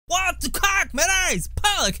What the cock, mateys?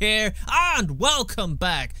 Pillock here, and welcome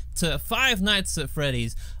back to Five Nights at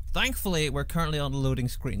Freddy's. Thankfully, we're currently on the loading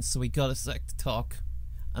screen, so we got a sec to talk.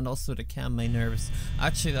 And also to calm my nerves.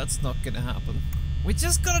 Actually, that's not gonna happen. We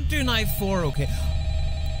just gotta do night 4, okay?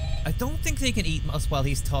 I don't think they can eat us while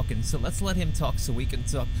he's talking, so let's let him talk so we can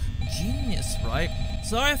talk. Genius, right?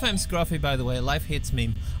 Sorry if I'm scruffy, by the way, life hates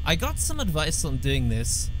me. I got some advice on doing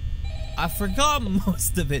this. I forgot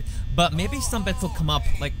most of it, but maybe some bits will come up,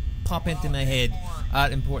 like pop into my head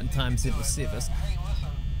at important times. It will save us.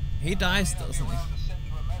 He dies, doesn't he?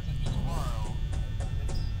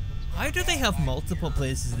 How do they have multiple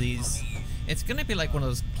places these? It's gonna be like one of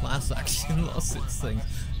those class action lawsuits things.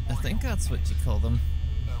 I think that's what you call them.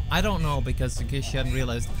 I don't know, because in case you hadn't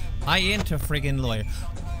realized, I ain't a friggin' lawyer.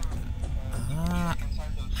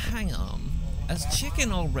 Hang on. Has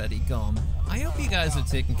Chicken already gone? I hope you guys are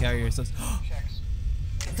taking care of yourselves.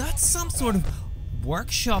 That's some sort of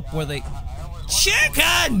workshop where they...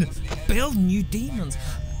 Chicken! Build new demons.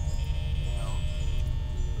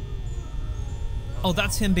 Oh,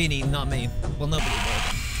 that's him being eaten, not me. Well, nobody will.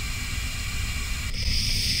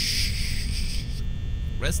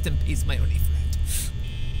 Rest in peace, my only friend.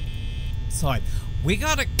 Sorry. We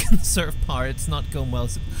gotta conserve power. It's not going well.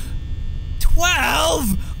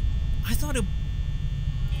 12! I thought it...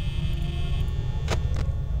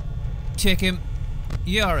 Chicken,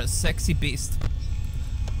 you're a sexy beast.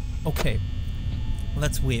 Okay,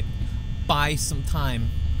 let's wait. Buy some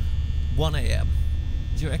time. 1 AM.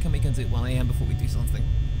 Do you reckon we can do 1 AM before we do something?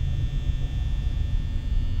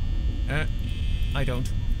 I don't.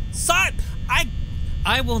 Sorry!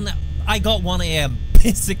 I will now. I got 1 AM,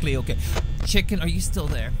 basically, okay. Chicken, are you still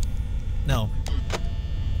there? No.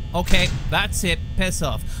 Okay, that's it. Piss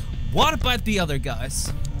off. What about the other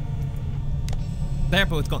guys? They're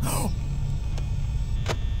both gone.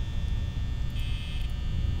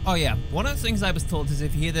 Oh yeah, one of the things I was told is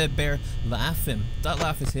if you hear the bear laugh him, that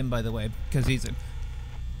laugh is him, by the way, because he's a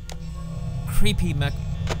creepy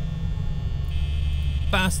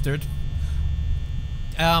bastard.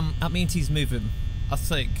 That means he's moving, I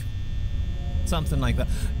think. Something like that.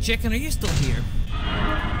 Chicken, are you still here?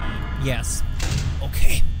 Yes.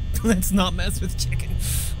 Okay, let's not mess with Chicken.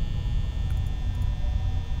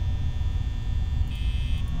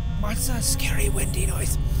 What's that scary windy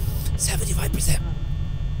noise? 75%.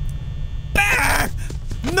 Bear!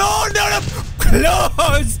 No!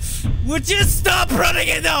 Close! Would you stop running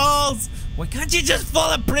in the halls? Why can't you just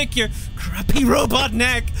fall and break your crappy robot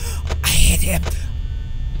neck? I hate him.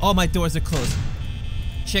 All my doors are closed.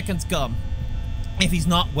 Chicken's gone. If he's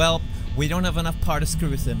not, well, we don't have enough power to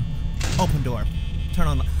screw with him. Open door. Turn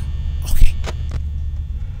on. Okay.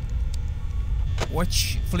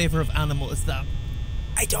 Which flavor of animal is that?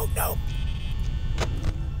 I don't know.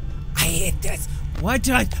 I hate this. Why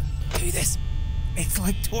did I do this? It's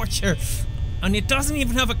like torture. And it doesn't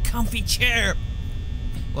even have a comfy chair.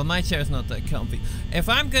 Well, my chair's not that comfy. If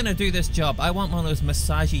I'm gonna do this job, I want one of those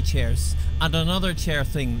massagey chairs. And another chair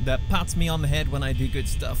thing that pats me on the head when I do good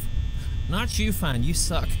stuff. Not you, fan. You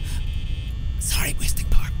suck. Sorry, wasting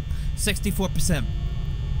power. 64%.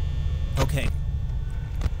 Okay.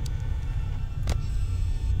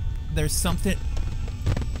 There's something...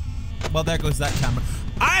 Well, there goes that camera.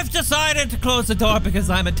 I've decided to close the door because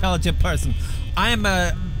I'm an intelligent person. I am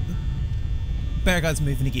a... Bear God's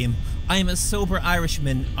moving again. I am a sober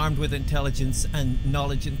Irishman armed with intelligence and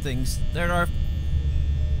knowledge and things. There are...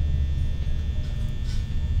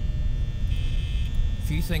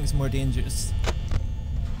 few things more dangerous.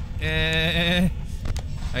 I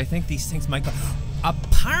think these things might go...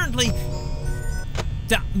 Apparently...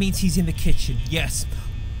 That means he's in the kitchen. Yes.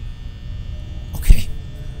 Okay.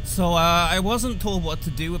 So, I wasn't told what to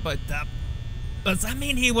do about that. Does that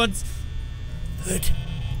mean he wants food?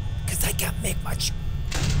 Because I can't make much.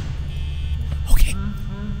 Okay.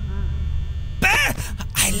 Bear!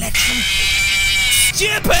 I let you...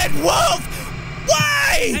 Stupid wolf!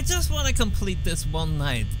 Why? I just want to complete this one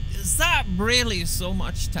night. Is that really so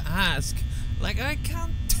much to ask? Like, I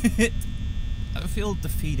can't do it. I feel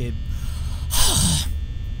defeated.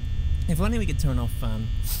 If only we could turn off fan.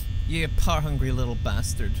 You power-hungry little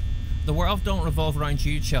bastard. The world don't revolve around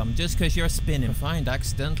you, chum, just because you're spinning. Find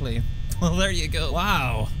accidentally. Well, there you go.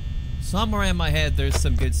 Wow. Somewhere in my head, there's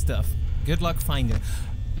some good stuff. Good luck finding it.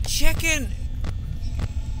 Chicken!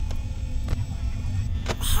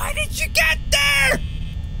 How did you get there?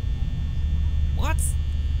 What's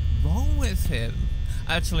wrong with him?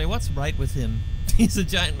 Actually, what's right with him? He's a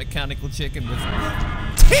giant mechanical chicken with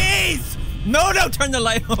teeth! No, turn the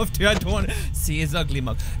light off, dude. I don't want to see his ugly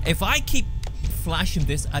mug. If I keep flashing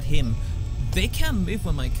this at him, they can't move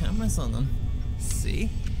when my camera's on them. See?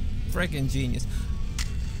 Friggin' genius.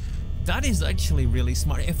 That is actually really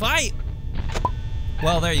smart. If I...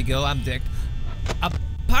 Well, there you go, I'm dicked.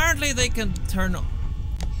 Apparently they can turn...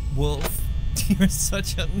 Wolf. You're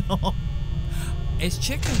such a knob. Is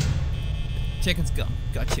chicken... Chicken's gone.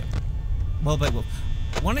 Gotcha. Well, by wolf.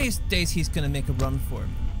 One of these days he's gonna make a run for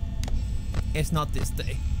him. It's not this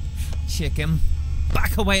day. Chicken.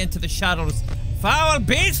 Back away into the shadows. Foul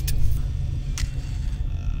beast!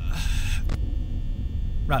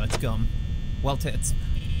 Rabbit's gone. Well tits.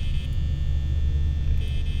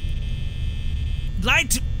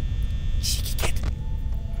 Light! Cheeky kid.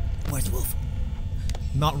 Where's the wolf?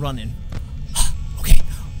 Not running. Okay.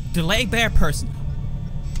 Delay bear person.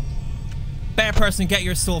 Bear person, get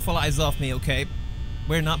your soulful eyes off me, okay?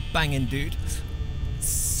 We're not banging, dude.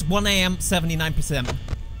 It's 1 AM, 79%.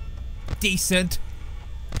 Decent.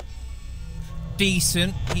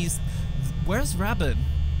 Decent. He's... Where's Rabbit?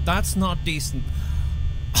 That's not decent.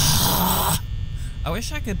 I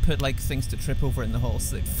wish I could put, like, things to trip over in the hole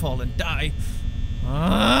so they'd fall and die.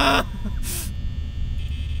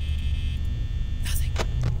 Nothing.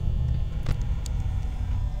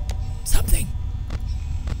 Something.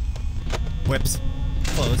 Whips.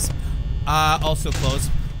 Close. Also close.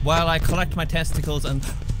 While I collect my testicles and...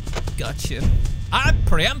 Gotcha. I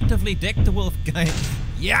preemptively dick the wolf guy.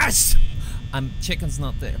 Yes! Chicken's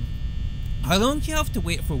not there. How long do you have to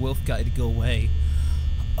wait for wolf guy to go away?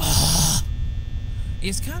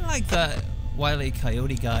 He's kind of like that Wile E.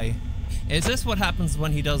 Coyote guy. Is this what happens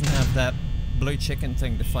when he doesn't have that blue chicken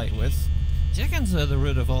thing to fight with? Chickens are the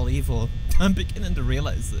root of all evil. I'm beginning to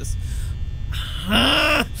realize this.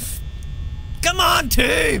 Come on,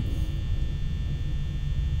 two!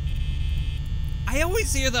 I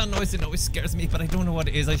always hear that noise, it always scares me, but I don't know what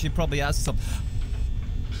it is. I should probably ask some.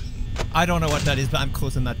 I don't know what that is, but I'm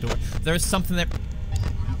closing that door. There's something there.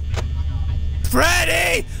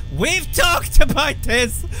 Freddy! We've talked about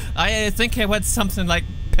this! I think I went something like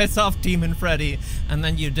piss off Demon Freddy, and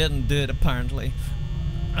then you didn't do it apparently.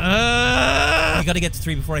 You gotta get to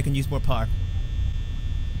 3 before I can use more power.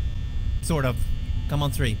 Sort of. Come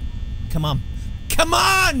on, 3. Come on. Come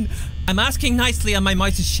on! I'm asking nicely and my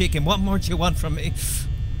mouse is shaking. What more do you want from me?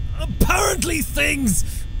 Apparently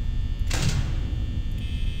things!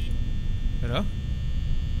 Hello?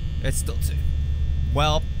 It's still 2.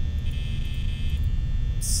 Well...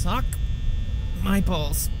 Suck my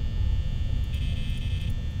balls.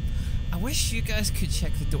 I wish you guys could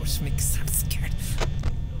check the doors for me because I'm scared.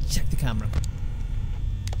 Check the camera.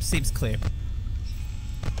 Seems clear.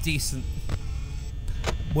 Decent.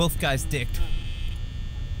 Wolf guy's dicked.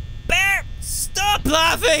 Bear! Stop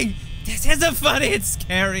laughing! This isn't funny, it's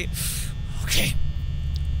scary. Okay.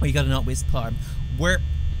 Well, you gotta not waste power. We're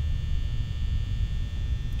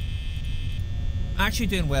actually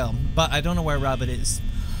doing well, but I don't know where Rabbit is.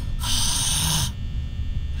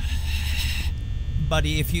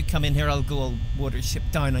 Buddy, if you come in here, I'll go a water ship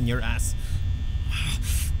down on your ass.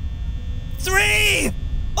 3!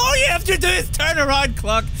 All you have to do is turn around,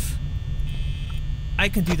 clock. I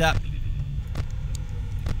can do that.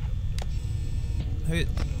 Who?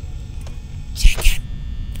 Chicken.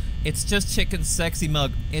 It's just Chicken's sexy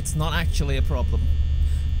mug. It's not actually a problem.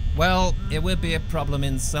 Well, it would be a problem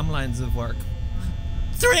in some lines of work.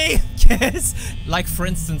 3! Yes! Like, for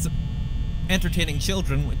instance, entertaining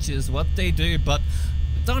children, which is what they do, but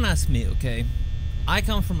don't ask me, okay? I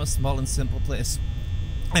come from a small and simple place.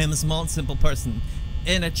 I am a small and simple person.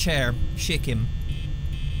 In a chair, shaking.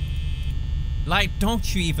 Like,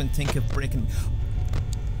 don't you even think of breaking...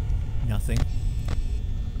 Nothing.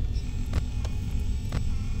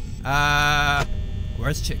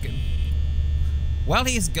 Where's Chicken? Well,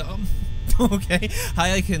 he's gone. Okay,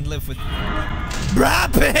 I can live with...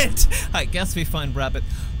 Rabbit! I guess we find Rabbit.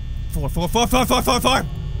 4.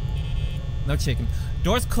 No Chicken.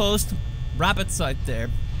 Door's closed. Rabbit's out there.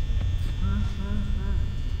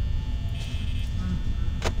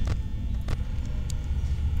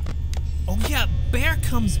 Oh yeah, Bear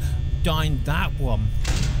comes down that one.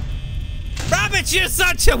 Rabbit, you're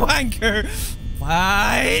such a wanker!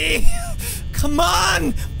 Why? Come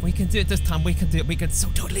on! We can do it this time. We can do it. We can so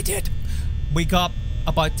totally do it. We got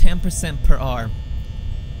about 10% per hour.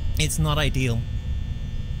 It's not ideal.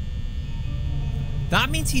 That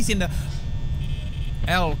means he's in the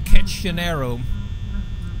El Kitchenero.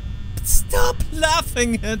 Stop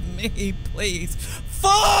laughing at me, please.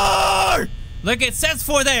 4! Look, it says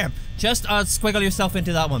 4 there. Just squiggle yourself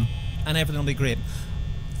into that one, and everything will be great.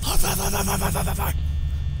 4.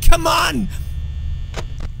 Come on!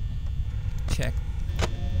 Check.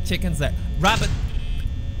 Chicken's there. Rabbit.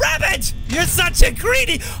 Rabbit! You're such a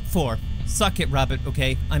greedy... 4. Suck it, Rabbit,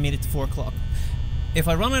 okay? I made it to 4 o'clock. If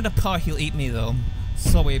I run out of power, he'll eat me though.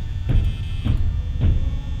 So we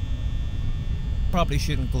probably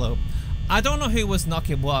shouldn't glow. I don't know who was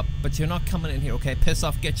knocking what, but you're not coming in here, okay? Piss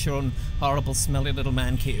off, get your own horrible, smelly little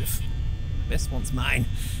man cave. This one's mine.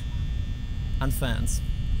 And Fans.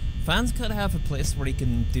 Fans gotta have a place where he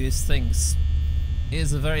can do his things. He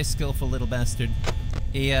is a very skillful little bastard.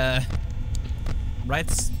 He,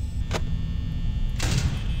 writes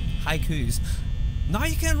haikus. Now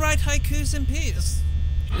you can write haikus in peace.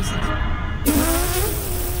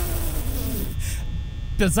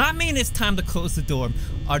 Does that mean it's time to close the door?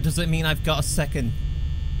 Or does it mean I've got a second?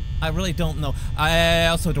 I really don't know. I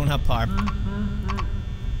also don't have power.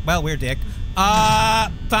 Well, we're dick.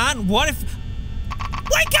 Fan, what if...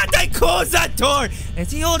 Why can't I close that door?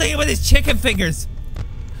 Is he holding it with his chicken fingers?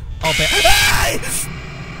 Oh, hey!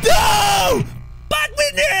 No! But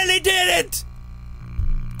we nearly did it!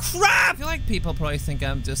 Crap! I feel like people probably think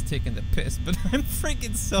I'm just taking the piss, but I'm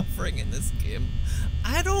freaking suffering in this game.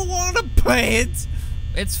 I don't want to play it.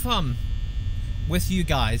 It's fun with you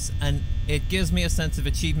guys, and it gives me a sense of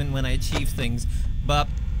achievement when I achieve things, but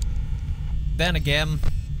then again,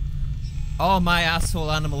 all my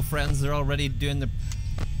asshole animal friends are already doing the...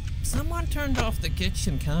 Someone turned off the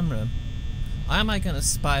kitchen camera. How am I gonna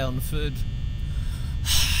spy on food?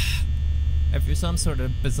 If you're some sort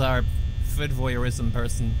of bizarre food voyeurism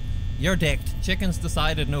person, you're dicked. Chicken's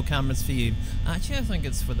decided no cameras for you. Actually, I think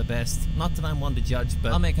it's for the best. Not that I'm one to judge,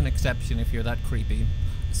 but I'll make an exception if you're that creepy.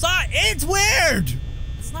 So, it's weird!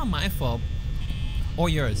 It's not my fault. Or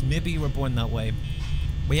yours. Maybe you were born that way.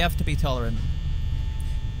 We have to be tolerant.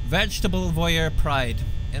 Vegetable voyeur pride.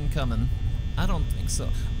 Incoming. I don't think so.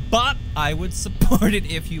 But I would support it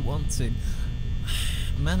if you want to.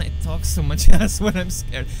 Man, I talk so much ass when I'm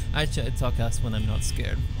scared. Actually, I talk ass when I'm not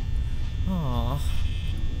scared. Aww.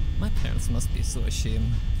 My parents must be so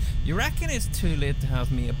ashamed. You reckon it's too late to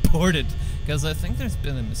have me aborted? Because I think there's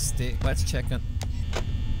been a mistake. Let's check on...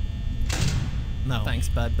 No. Thanks,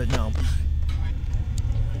 bud, but no.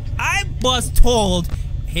 I was told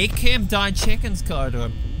he came down Chicken's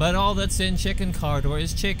corridor, but all that's in Chicken corridor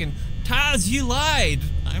is chicken. Taz, you lied!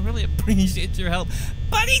 I really appreciate your help,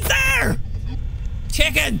 but he's there!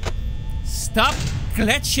 Chicken! Stop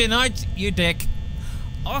glitching out, you dick.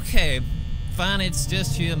 Okay, Fan, it's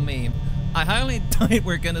just you and me. I highly doubt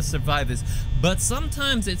we're gonna survive this, but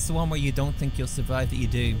sometimes it's the one where you don't think you'll survive that you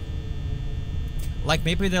do. Like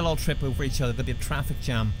maybe they'll all trip over each other, there'll be a traffic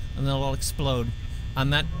jam, and they'll all explode,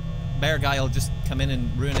 and that bear guy will just come in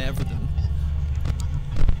and ruin everything.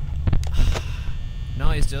 No,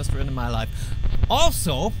 he's just ruining my life.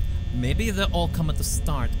 Also, maybe they'll all come at the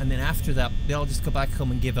start, and then after that, they'll just go back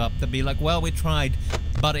home and give up. They'll be like, well, we tried,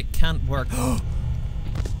 but it can't work.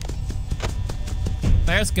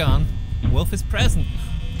 Bear's gone. Wolf is present.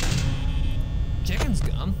 Chicken's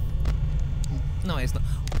gone. No, he's not.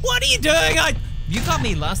 What are you doing? You got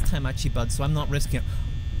me last time, actually, bud, so I'm not risking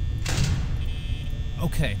it.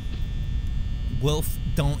 Okay. Wolf,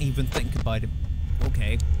 don't even think about it.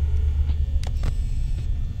 Okay.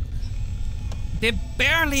 Did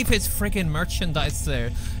Bear leave his friggin' merchandise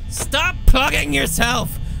there? Stop plugging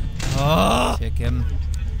yourself! Oh! Chicken.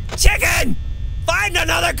 Chicken! Find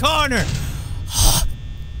another corner!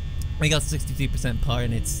 We got 62% power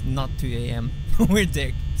and it's not 2 AM. We're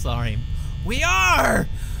dick. Sorry. We are!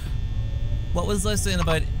 What was I saying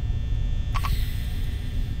about...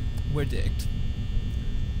 We're dicked.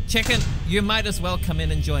 Chicken, you might as well come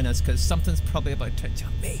in and join us because something's probably about to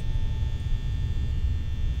jump me.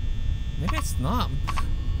 Maybe it's not.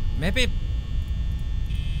 Maybe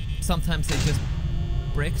sometimes they just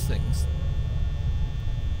break things.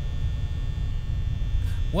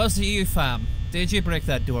 Was it you, fam? Did you break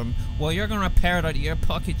that door? Well, you're gonna repair it out of your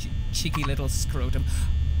pocket, you cheeky little scrotum.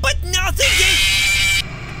 But nothing!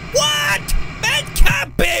 What? That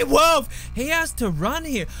can't be Wolf! He has to run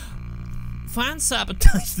here. Fan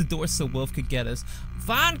sabotaged the door so Wolf could get us.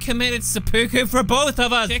 Fan committed seppuku for both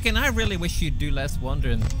of us. Chicken, I really wish you'd do less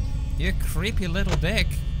wandering. You creepy little dick.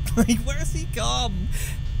 Like, where's he gone?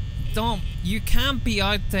 Don't. You can't be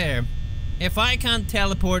out there. If I can't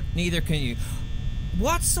teleport, neither can you.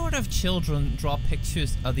 What sort of children draw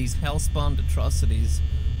pictures of these hellspawn atrocities?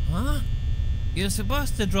 Huh? You're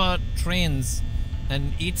supposed to draw trains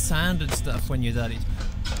and eat sand and stuff when you're that age.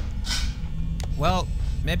 Well,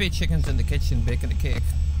 maybe Chicken's in the kitchen baking a cake.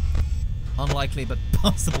 Unlikely, but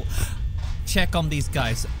possible. Check on these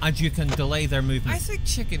guys, and you can delay their movement. I think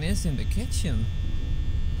Chicken is in the kitchen.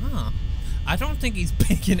 Huh. I don't think he's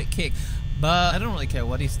baking a cake, but I don't really care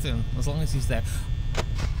what he's doing, as long as he's there.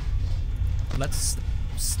 Let's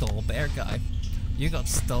stall Bear Guy. You got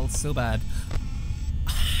stalled so bad.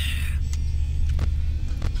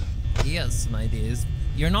 he has some ideas.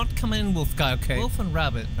 You're not coming in, wolf guy, okay? Wolf and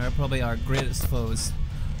rabbit are probably our greatest foes.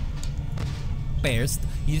 Bears.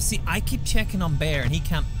 You see, I keep checking on Bear and he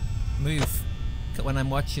can't move when I'm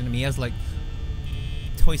watching him. He has like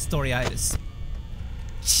Toy Story-itis.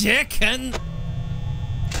 Chicken!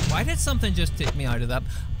 Why did something just take me out of that?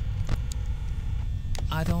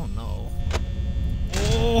 I don't know.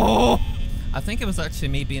 Oh! I think it was actually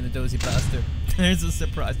me being a dozy bastard. There's a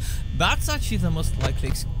surprise. That's actually the most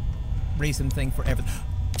likely reason thing for everything.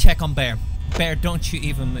 Check on Bear. Bear, don't you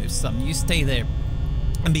even move, son. You stay there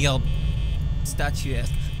and be all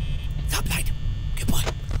statuesque. Stop light. Good boy.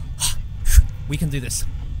 We can do this.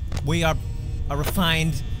 We are a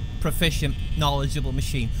refined, proficient, knowledgeable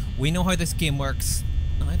machine. We know how this game works.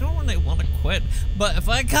 And I don't really want to quit. But if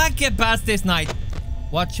I can't get past this night,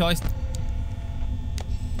 what choice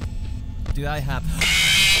do I have?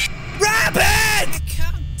 Rabbit! I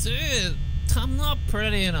can't do it. I'm not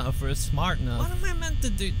pretty enough or smart enough. What am I meant to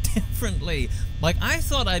do differently? Like, I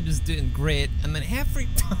thought I was doing great, and then every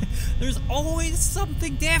time, there's always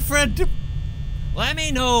something different. Let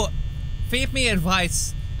me know. Feed me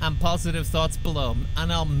advice and positive thoughts below,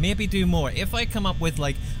 and I'll maybe do more. If I come up with,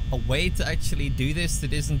 like, a way to actually do this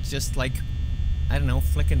that isn't just, like, I don't know,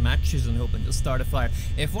 flicking matches and hoping to start a fire.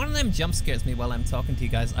 If one of them jump scares me while I'm talking to you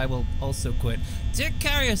guys, I will also quit. Take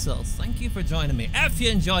care of yourselves. Thank you for joining me. If you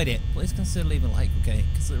enjoyed it, please consider leaving a like, okay?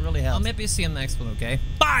 Because it really helps. I'll maybe see you in the next one, okay?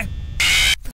 Bye!